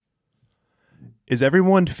Is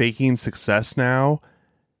everyone faking success now,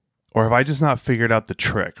 or have I just not figured out the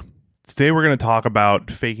trick? Today we're going to talk about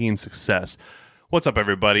faking success. What's up,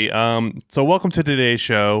 everybody? So welcome to today's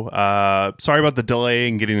show. Sorry about the delay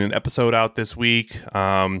in getting an episode out this week.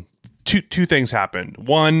 Two things happened.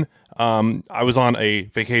 One, I was on a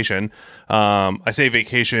vacation. I say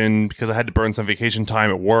vacation because I had to burn some vacation time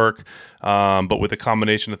at work, but with a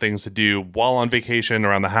combination of things to do while on vacation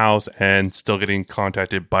around the house and still getting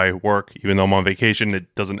contacted by work, even though I'm on vacation,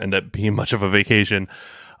 it doesn't end up being much of a vacation.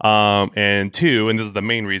 And two, and this is the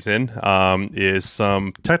main reason, is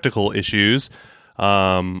some technical issues.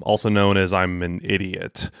 Also known as I'm an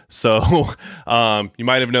idiot. So you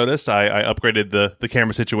might have noticed I upgraded the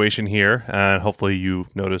camera situation here, and hopefully you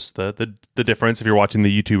noticed the difference if you're watching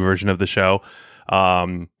the YouTube version of the show.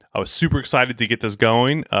 I was super excited to get this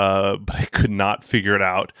going, but I could not figure it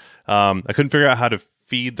out. I couldn't figure out how to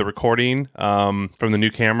feed the recording from the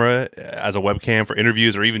new camera as a webcam for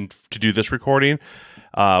interviews or even to do this recording,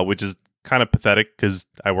 which is kind of pathetic because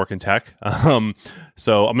I work in tech.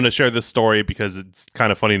 So I'm going to share this story because it's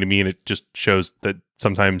kind of funny to me, and it just shows that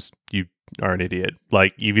sometimes you are an idiot,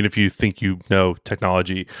 like even if you think you know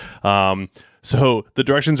technology. So the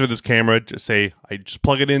directions for this camera just say I just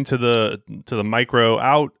plug it into the micro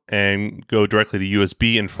out and go directly to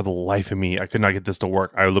USB, and for the life of me, I could not get this to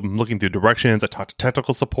work. I'm looking through directions. I talked to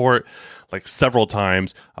technical support like several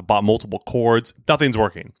times. I bought multiple cords. Nothing's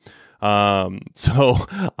working. So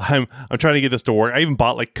I'm trying to get this to work. I even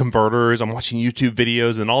bought like converters. I'm watching YouTube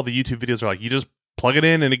videos, and all the YouTube videos are like, you just plug it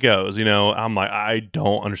in and it goes, I'm like, I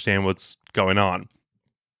don't understand what's going on.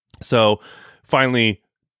 So finally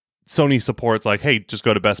Sony support's like, hey, just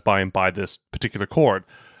go to Best Buy and buy this particular cord.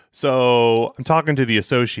 So I'm talking to the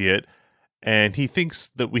associate, and he thinks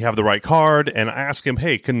that we have the right card. And I ask him,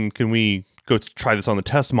 hey, can we go try this on the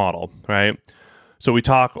test model? Right. So we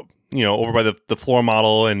talk, over by the floor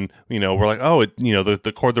model, and, we're like, oh,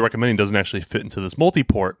 the cord they're recommending doesn't actually fit into this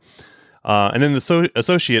multi-port. And then the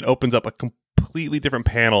associate opens up a completely different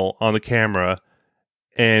panel on the camera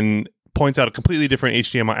and points out a completely different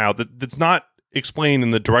HDMI out that's not explained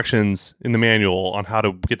in the directions in the manual on how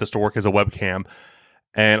to get this to work as a webcam.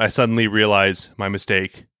 And I suddenly realize my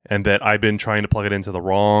mistake and that I've been trying to plug it into the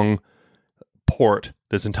wrong port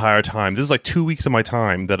this entire time. This is like 2 weeks of my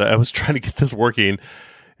time that I was trying to get this working.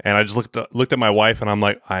 And I just looked at my wife, and I'm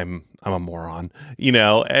like, I'm a moron,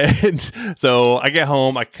 And so I get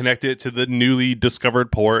home, I connect it to the newly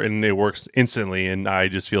discovered port, and it works instantly. And I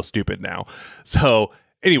just feel stupid now. So,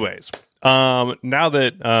 anyways, now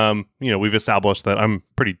that we've established that I'm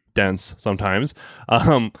pretty dense sometimes,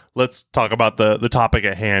 let's talk about the topic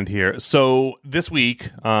at hand here. So this week,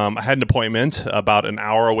 I had an appointment about an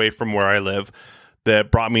hour away from where I live that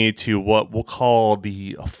brought me to what we'll call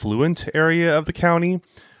the affluent area of the county.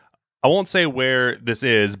 I won't say where this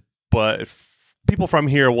is, but people from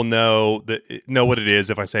here will know what it is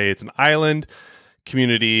if I say it's an island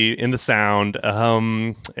community in the Sound,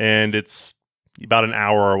 and it's about an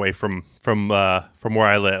hour away from where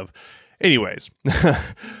I live. Anyways,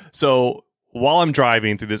 so while I'm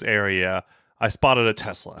driving through this area, I spotted a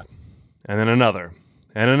Tesla, and then another,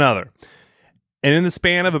 and another. And in the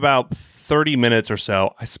span of about 30 minutes or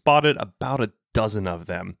so, I spotted about a dozen of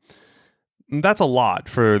them. That's a lot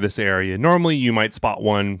for this area. Normally, you might spot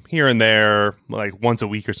one here and there, like once a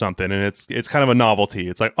week or something, and it's kind of a novelty.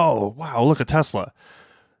 It's like, oh, wow, look, a Tesla.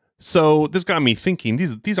 So this got me thinking,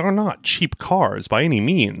 these are not cheap cars by any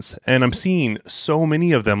means, and I'm seeing so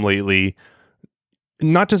many of them lately,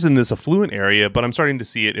 not just in this affluent area, but I'm starting to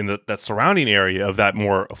see it in that surrounding area of that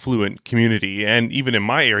more affluent community, and even in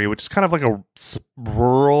my area, which is kind of like a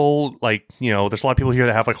rural, like, there's a lot of people here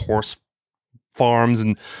that have like horse farms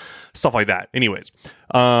and stuff like that. Anyways,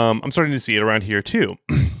 I'm starting to see it around here too.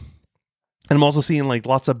 And I'm also seeing like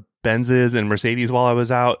lots of Benzes and Mercedes while I was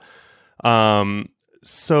out.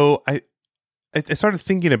 So I started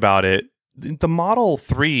thinking about it. The Model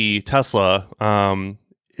 3 Tesla,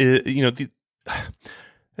 it's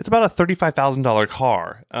about a $35,000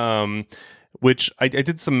 car, which I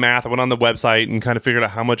did some math. I went on the website and kind of figured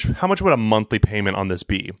out how much would a monthly payment on this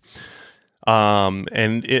be.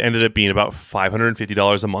 And it ended up being about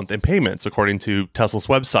 $550 a month in payments, according to Tesla's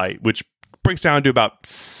website, which breaks down to about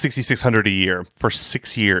 $6,600 a year for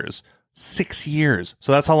 6 years. 6 years.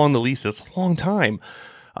 So that's how long the lease is. It's a long time.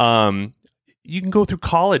 You can go through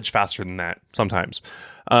college faster than that sometimes.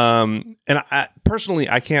 And personally,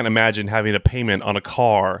 I can't imagine having a payment on a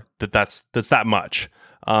car that's that much.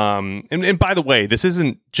 And by the way, this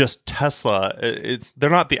isn't just Tesla. They're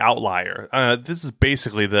not the outlier. This is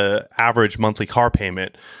basically the average monthly car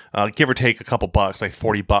payment, give or take a couple bucks, like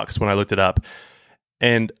 $40 when I looked it up.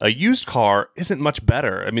 And a used car isn't much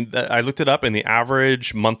better. I mean, I looked it up, and the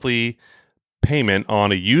average monthly payment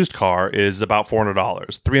on a used car is about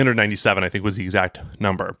 $400. $397, I think, was the exact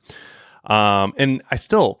number. And I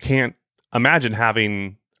still can't imagine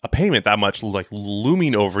having a payment that much like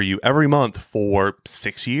looming over you every month for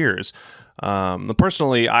 6 years.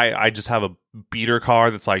 Personally, I just have a beater car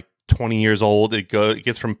that's like 20 years old. It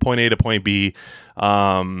gets from point A to point B,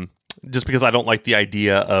 just because I don't like the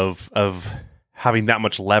idea of having that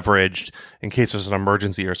much leveraged in case there's an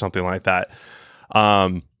emergency or something like that.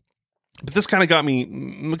 But this kind of got me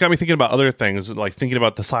thinking about other things, like thinking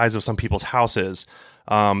about the size of some people's houses,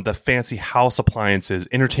 the fancy house appliances,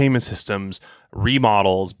 entertainment systems,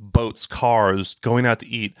 remodels, boats, cars, going out to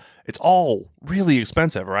eat. It's all really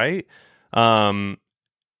expensive, right? And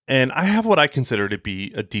I have what I consider to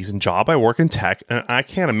be a decent job. I work in tech, and I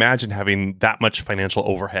can't imagine having that much financial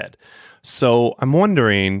overhead. So I'm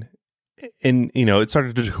wondering, and it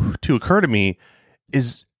started to occur to me,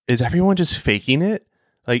 is everyone just faking it?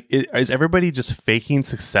 Like, is everybody just faking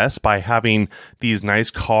success by having these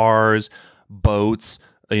nice cars, boats,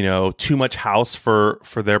 too much house for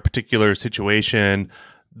their particular situation,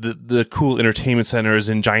 the cool entertainment centers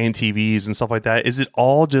and giant TVs and stuff like that? Is it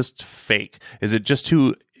all just fake? Is it just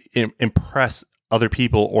to impress other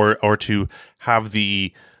people or to have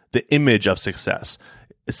the image of success?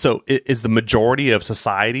 So is the majority of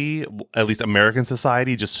society, at least American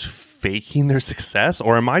society, just faking their success,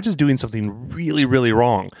 or am I just doing something really, really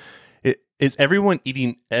wrong? Is everyone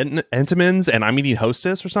eating Entenmann's and I'm eating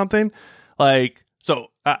Hostess or something? I'm going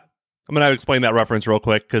to explain that reference real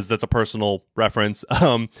quick because that's a personal reference.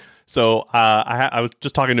 I was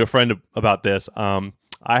just talking to a friend about this.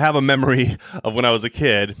 I have a memory of when I was a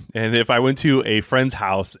kid, and if I went to a friend's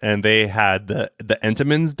house and they had the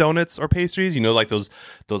Entenmann's donuts or pastries, like those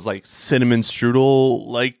like cinnamon strudel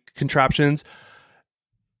like contraptions,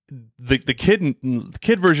 the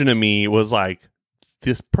kid version of me was like,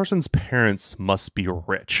 this person's parents must be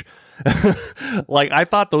rich. Like, I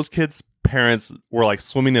thought those kids' parents were like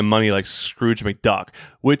swimming in money like Scrooge McDuck,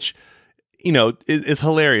 which is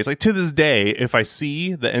hilarious. Like, to this day, if I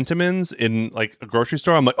see the Entenmann's in like a grocery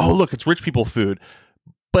store, I'm like, oh, look, it's rich people food.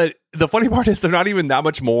 But the funny part is they're not even that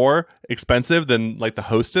much more expensive than like the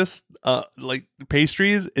Hostess like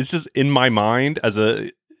pastries. It's just in my mind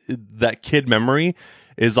that kid memory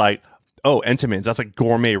is like, oh, Entenmann's, that's like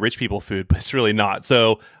gourmet rich people food, but it's really not.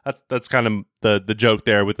 So that's kind of the joke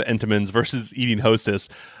there with the Entenmann's versus eating Hostess.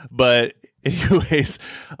 But anyways,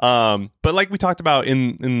 but like we talked about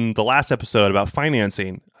in the last episode about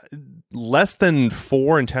financing, less than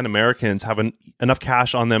 4 in 10 Americans have enough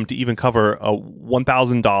cash on them to even cover a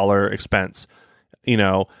 $1,000 expense,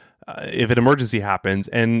 if an emergency happens.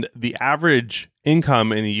 And the average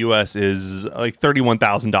income in the U.S. is like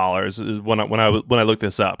 $31,000 when I looked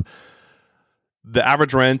this up. The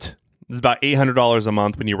average rent is about $800 a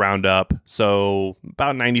month when you round up, so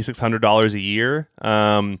about $9,600 a year.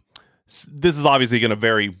 This is obviously going to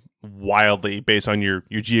vary wildly based on your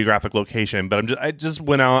geographic location, but I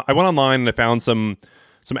went online and I found some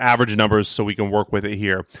average numbers so we can work with it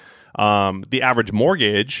here. The average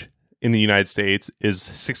mortgage in the United States is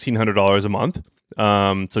 $1,600 a month,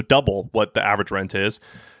 so double what the average rent is.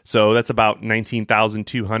 So that's about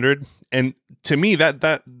 $19,200. And to me,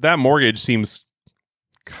 that mortgage seems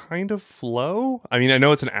kind of low. I mean, I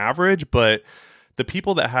know it's an average, but the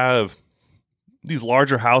people that have these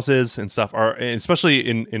larger houses and stuff are, and especially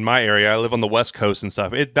in my area, I live on the West Coast and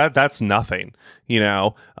stuff. That's nothing,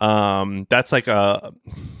 that's like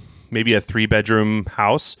maybe a 3-bedroom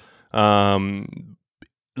house,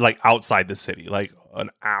 like outside the city, like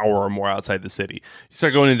an hour or more outside the city. You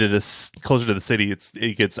start going into this closer to the city,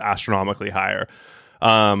 it gets astronomically higher.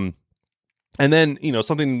 And then,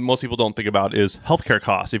 something most people don't think about is healthcare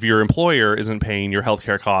costs. If your employer isn't paying your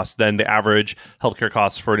healthcare costs, then the average healthcare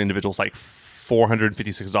costs for an individual is like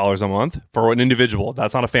 $456 a month for an individual.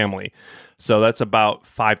 That's not a family. So that's about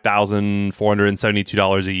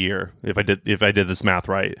 $5,472 a year if I did this math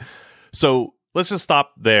right. So let's just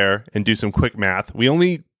stop there and do some quick math. We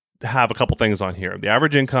only have a couple things on here. The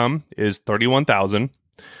average income is $31,000.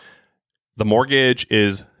 The mortgage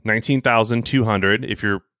is $19,200 if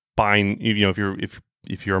you're buying,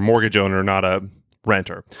 if you're a mortgage owner, not a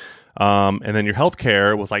renter. And then your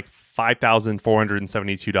healthcare was like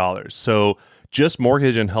 $5,472. So just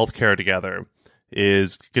mortgage and healthcare together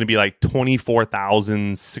is going to be like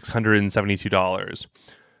 $24,672.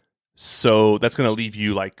 So that's going to leave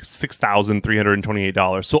you like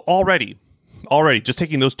 $6,328. So already, just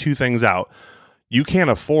taking those two things out, you can't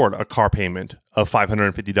afford a car payment of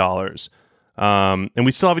 $550. And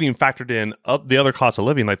we still haven't even factored in the other costs of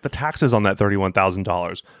living, like the taxes on that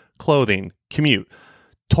 $31,000, clothing, commute,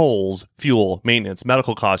 tolls, fuel, maintenance,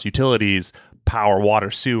 medical costs, utilities, power,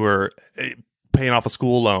 water, sewer, paying off a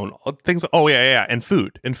school loan, things. Oh yeah, and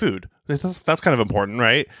food. That's kind of important,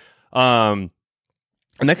 right? And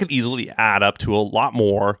that could easily add up to a lot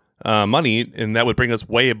more money, and that would bring us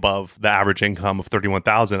way above the average income of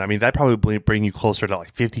 31,000. I mean, that probably bring you closer to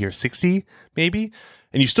like 50 or 60, maybe,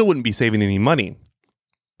 and you still wouldn't be saving any money.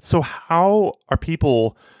 So how are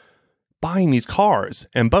people buying these cars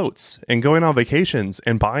and boats and going on vacations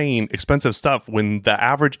and buying expensive stuff when the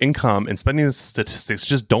average income and spending statistics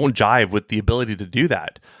just don't jive with the ability to do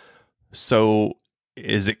that? So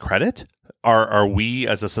is it credit? Are we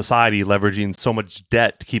as a society leveraging so much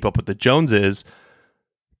debt to keep up with the Joneses,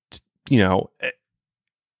 to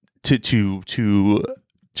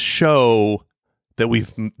show that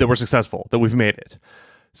we're successful, that we've made it?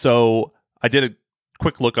 So I did a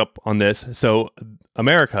quick look up on this. So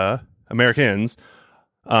Americans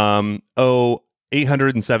owe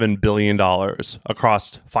 $807 billion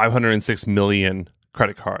across 506 million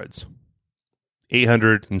credit cards.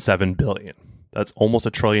 $807 billion. That's almost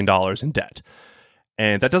 $1 trillion in debt.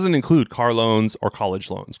 And that doesn't include car loans or college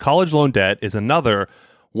loans. College loan debt is another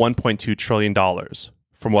 $1.2 trillion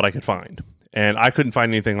from what I could find. And I couldn't find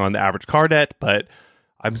anything on the average car debt, but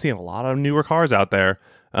I'm seeing a lot of newer cars out there.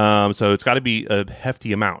 So it's got to be a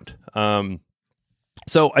hefty amount.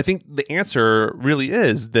 So I think the answer really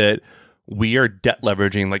is that we are debt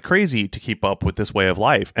leveraging like crazy to keep up with this way of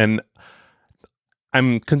life. And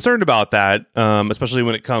I'm concerned about that, especially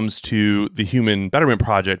when it comes to the Human Betterment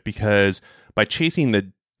Project, because by chasing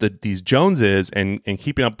these Joneses and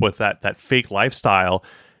keeping up with that fake lifestyle,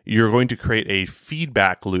 you're going to create a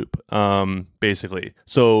feedback loop, basically.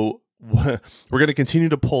 So we're going to continue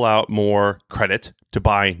to pull out more credit to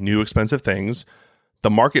buy new expensive things. The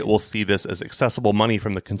market will see this as accessible money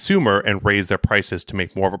from the consumer and raise their prices to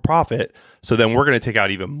make more of a profit. So then we're going to take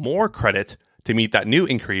out even more credit to meet that new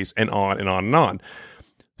increase, and on and on and on.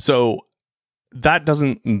 So that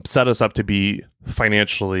doesn't set us up to be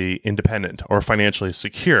financially independent or financially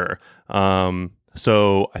secure.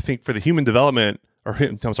 So I think for the Human Betterment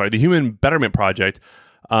Project,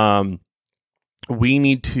 we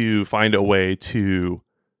need to find a way to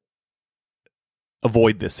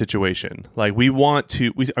avoid this situation. Like you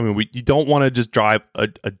don't want to just drive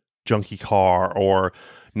a junky car or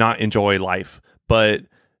not enjoy life, but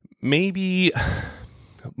maybe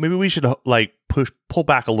we should like pull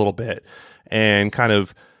back a little bit and kind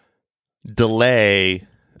of delay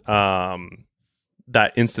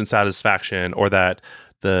that instant satisfaction or that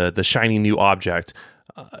the shiny new object,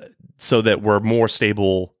 so that we're more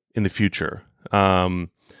stable in the future.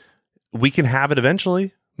 We can have it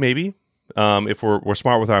eventually, maybe, if we're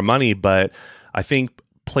smart with our money, but I think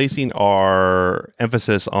placing our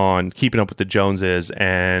emphasis on keeping up with the Joneses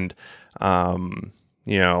and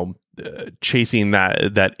chasing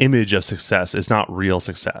that image of success is not real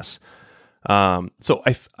success. So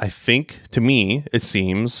I think, to me, it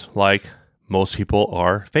seems like most people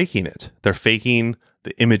are faking it. They're faking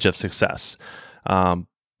the image of success.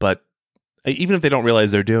 But even if they don't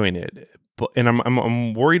realize they're doing it, and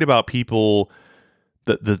I'm worried about people,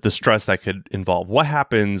 the stress that could involve. What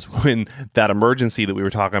happens when that emergency that we were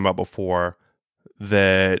talking about before,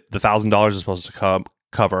 that the $1,000 is supposed to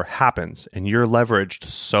cover, happens, and you're leveraged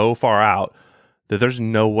so far out that there's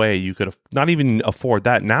no way you could not even afford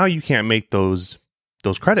that. Now you can't make those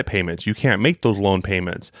credit payments. You can't make those loan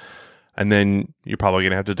payments. And then you're probably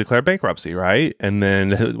going to have to declare bankruptcy, right? And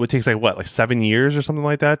then it takes like 7 years or something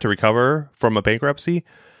like that to recover from a bankruptcy.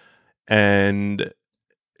 And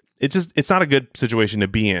it's not a good situation to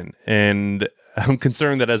be in. And I'm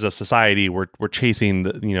concerned that as a society, we're chasing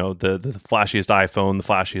the flashiest iPhone, the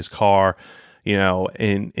flashiest car, in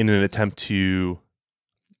an attempt to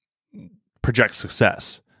project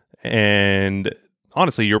success. And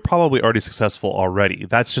honestly, you're probably already successful already.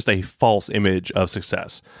 That's just a false image of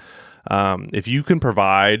success. If you can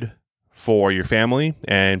provide for your family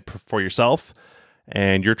and for yourself,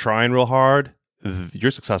 and you're trying real hard,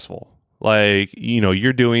 you're successful. Like,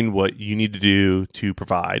 you're doing what you need to do to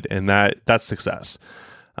provide, and that's success.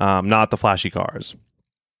 Not the flashy cars,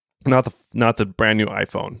 not the brand new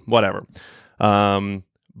iPhone, whatever.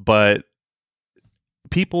 But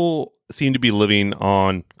people seem to be living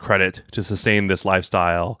on credit to sustain this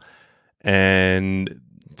lifestyle, and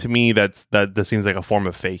to me, that seems like a form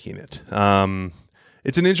of faking it.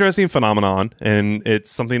 It's an interesting phenomenon, and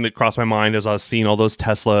it's something that crossed my mind as I was seeing all those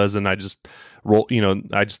Teslas, and I just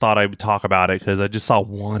thought I would talk about it because I just saw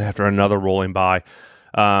one after another rolling by.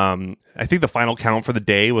 I think the final count for the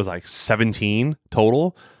day was like 17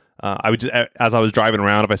 total. I would just, as I was driving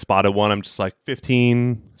around, if I spotted one, I'm just like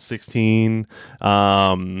 15, 16.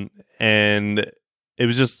 And it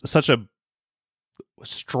was just such a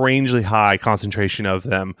strangely high concentration of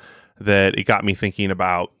them that it got me thinking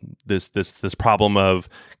about this problem of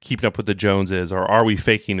keeping up with the Joneses, or are we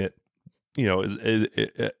faking it?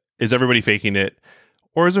 Is everybody faking it,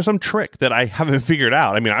 or is there some trick that I haven't figured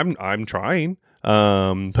out? I mean, I'm trying,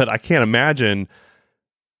 but I can't imagine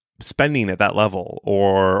spending at that level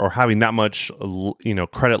or having that much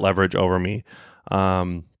credit leverage over me.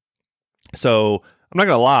 So I'm not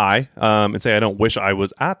gonna lie and say I don't wish I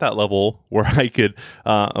was at that level where I could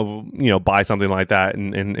buy something like that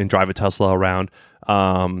and drive a Tesla around.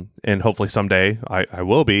 And hopefully someday I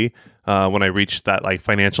will be when I reach that like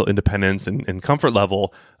financial independence and comfort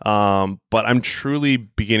level. But I'm truly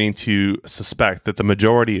beginning to suspect that the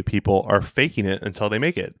majority of people are faking it until they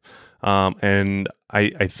make it. And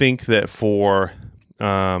I think that for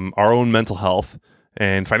our own mental health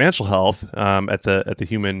and financial health at the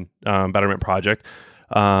Human Betterment Project,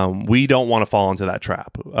 we don't want to fall into that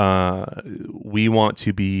trap. We want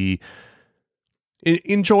to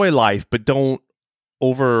enjoy life, but don't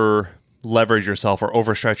over leverage yourself or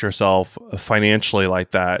overstretch yourself financially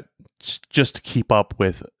like that just to keep up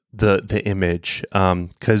with the image.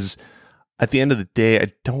 Because at the end of the day,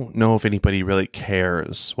 I don't know if anybody really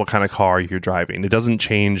cares what kind of car you're driving. It doesn't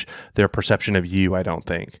change their perception of you, I don't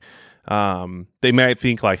think. They might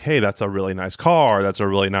think like, hey, that's a really nice car, that's a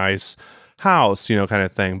really nice house, kind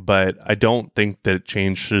of thing. But I don't think that it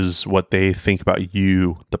changes what they think about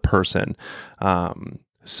you, the person.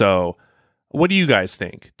 So what do you guys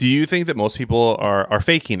think? Do you think that most people are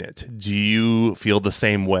faking it? Do you feel the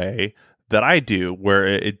same way that I do, where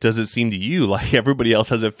it doesn't seem to you like everybody else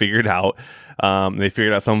has it figured out? They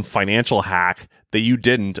figured out some financial hack that you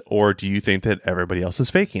didn't, or do you think that everybody else is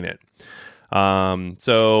faking it?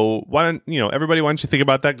 So why don't everybody, why don't you think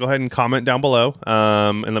about that? Go ahead and comment down below,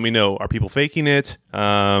 and let me know, are people faking it?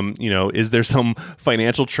 Is there some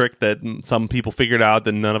financial trick that some people figured out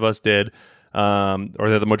that none of us did, or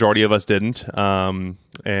that the majority of us didn't?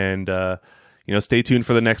 Stay tuned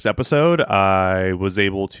for the next episode. I was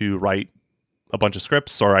able to write a bunch of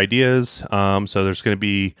scripts or ideas. So there's going to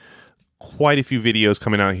be quite a few videos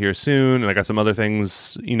coming out here soon. And I got some other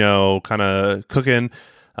things, kind of cooking.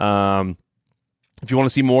 If you want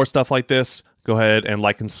to see more stuff like this, go ahead and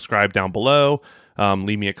like and subscribe down below.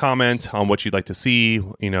 Leave me a comment on what you'd like to see,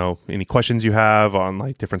 any questions you have on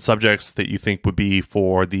like different subjects that you think would be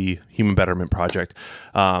for the Human Betterment Project,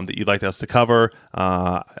 that you'd like us to cover.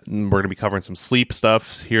 We're going to be covering some sleep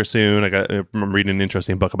stuff here soon. I'm reading an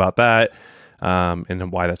interesting book about that,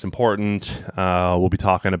 and why that's important. We'll be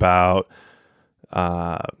talking about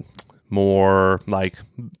more like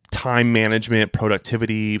time management,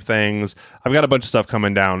 productivity things. I've got a bunch of stuff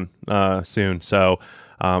coming down soon. So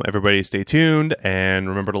everybody stay tuned and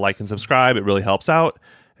remember to like and subscribe. It really helps out.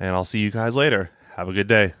 And I'll see you guys later. Have a good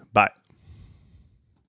day.